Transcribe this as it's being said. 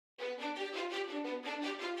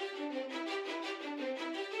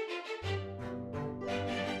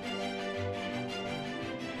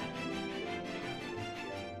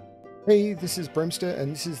Hey, this is Bremster,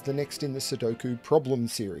 and this is the next in the Sudoku Problem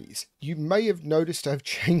series. You may have noticed I've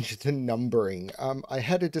changed the numbering. I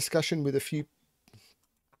had a discussion with a few...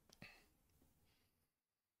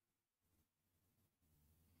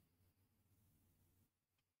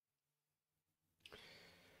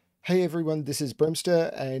 Hey everyone, this is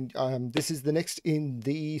Bremster, and this is the next in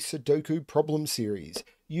the Sudoku Problem series.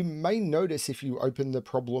 You may notice if you open the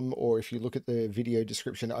problem or if you look at the video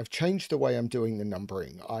description, I've changed the way I'm doing the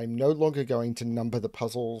numbering. I'm no longer going to number the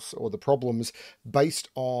puzzles or the problems based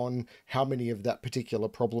on how many of that particular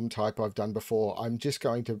problem type I've done before. I'm just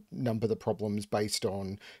going to number the problems based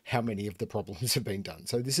on how many of the problems have been done.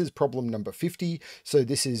 So this is problem number 50. So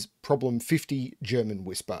this is problem 50 German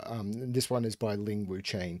Whisper. This one is by Ling Wu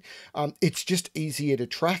Chain. It's just easier to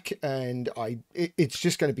track, and it's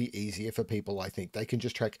just going to be easier for people. I think they can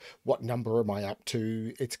just track what number am I up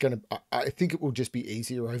to. I think it will just be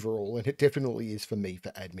easier overall, and it definitely is for me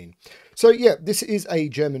for admin. So yeah, this is a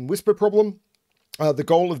German Whisper problem. The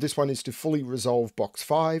goal of this one is to fully resolve box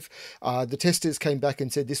 5. The testers came back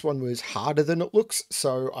and said this one was harder than it looks,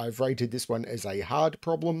 so I've rated this one as a hard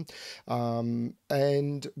problem. There'll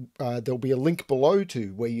be a link below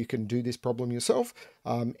to where you can do this problem yourself.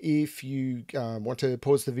 If you want to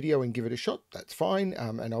pause the video and give it a shot, that's fine,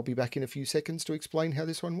 and I'll be back in a few seconds to explain how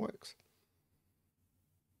this one works.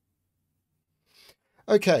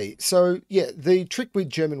 Okay, so yeah, the trick with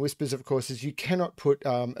German whispers, of course, is you cannot put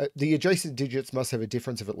the adjacent digits must have a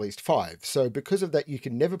difference of at least 5. So because of that, you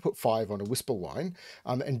can never put 5 on a whisper line,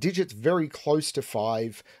 and digits very close to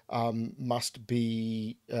 5 must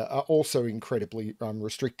be are also incredibly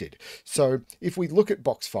restricted. So if we look at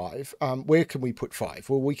box 5, where can we put 5?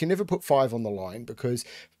 Well, we can never put 5 on the line because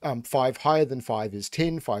 5 higher than 5 is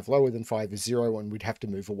 10, 5 lower than 5 is 0, and we'd have to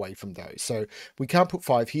move away from those. So we can't put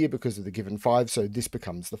 5 here because of the given 5, so this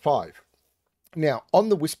becomes the 5. Now, on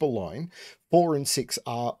the whisper line, 4 and 6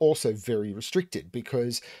 are also very restricted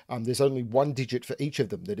because there's only one digit for each of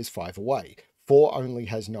them that is 5 away. 4 only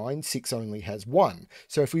has 9, 6 only has 1.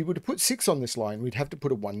 So if we were to put 6 on this line, we'd have to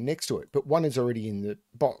put a 1 next to it, but 1 is already in the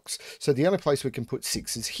box. So the only place we can put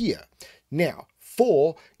 6 is here. Now,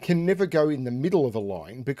 4 can never go in the middle of a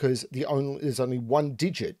line because there's only one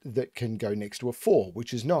digit that can go next to a 4,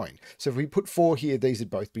 which is 9. So if we put 4 here, these would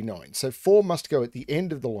both be 9. So 4 must go at the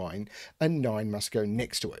end of the line and 9 must go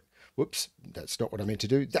next to it. Whoops, that's not what I meant to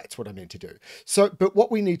do. That's what I meant to do. So, but what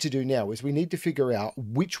we need to do now is we need to figure out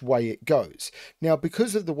which way it goes. Now,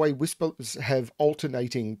 because of the way whispers have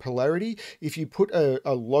alternating polarity, if you put a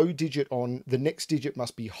low digit on, the next digit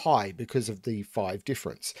must be high because of the 5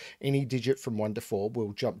 difference. Any digit from 1 to 4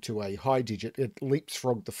 will jump to a high digit. It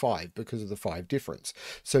leapsfrog the 5 because of the 5 difference.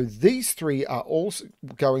 So these 3 are also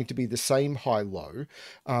going to be the same high-low,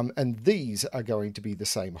 and these are going to be the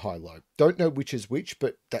same high-low. Don't know which is which,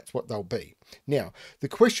 but that's what they'll be. Now, the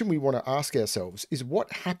question we want to ask ourselves is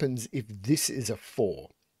what happens if this is a 4?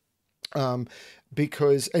 And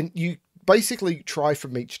you basically try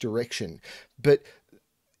from each direction, but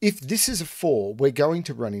if this is a 4, we're going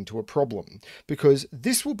to run into a problem because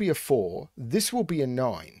this will be a 4, this will be a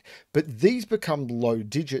 9, but these become low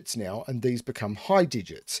digits now and these become high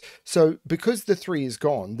digits. So because the 3 is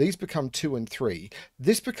gone, these become 2 and 3.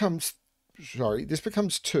 This becomes 2,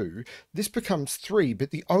 this becomes 3, but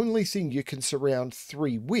the only thing you can surround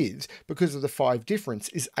 3 with, because of the 5 difference,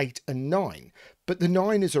 is 8 and 9. But the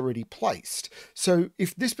 9 is already placed. So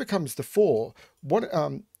if this becomes the 4,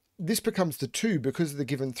 this becomes the 2 because of the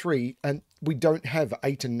given 3, and we don't have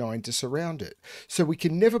 8 and 9 to surround it. So we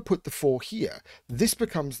can never put the 4 here. This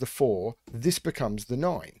becomes the 4, this becomes the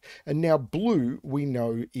 9. And now blue, we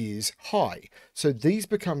know, is high. So these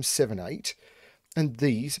become 7, 8. And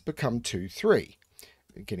these become 2, 3.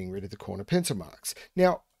 Getting rid of the corner pencil marks.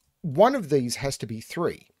 Now, one of these has to be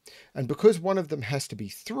 3. And because one of them has to be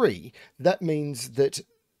 3, that means that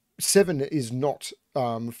 7 is not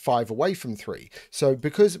 5 away from 3. So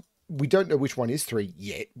because we don't know which one is 3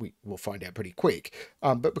 yet, we will find out pretty quick.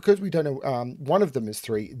 But because we don't know one of them is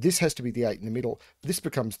 3, this has to be the 8 in the middle. This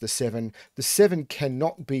becomes the 7. The 7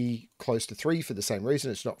 cannot be close to 3 for the same reason.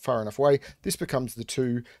 It's not far enough away. This becomes the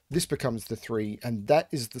 2. This becomes the 3. And that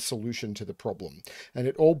is the solution to the problem. And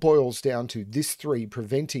it all boils down to this 3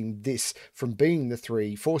 preventing this from being the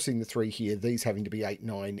 3, forcing the 3 here, these having to be 8,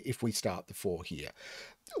 9 if we start the 4 here.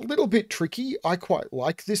 A little bit tricky. I quite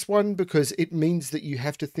like this one because it means that you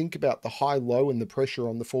have to think about the high-low and the pressure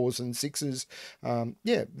on the 4s and 6s.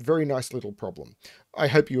 Yeah, very nice little problem. I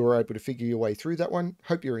hope you were able to figure your way through that one.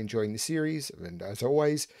 Hope you're enjoying the series, and as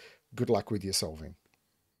always, good luck with your solving.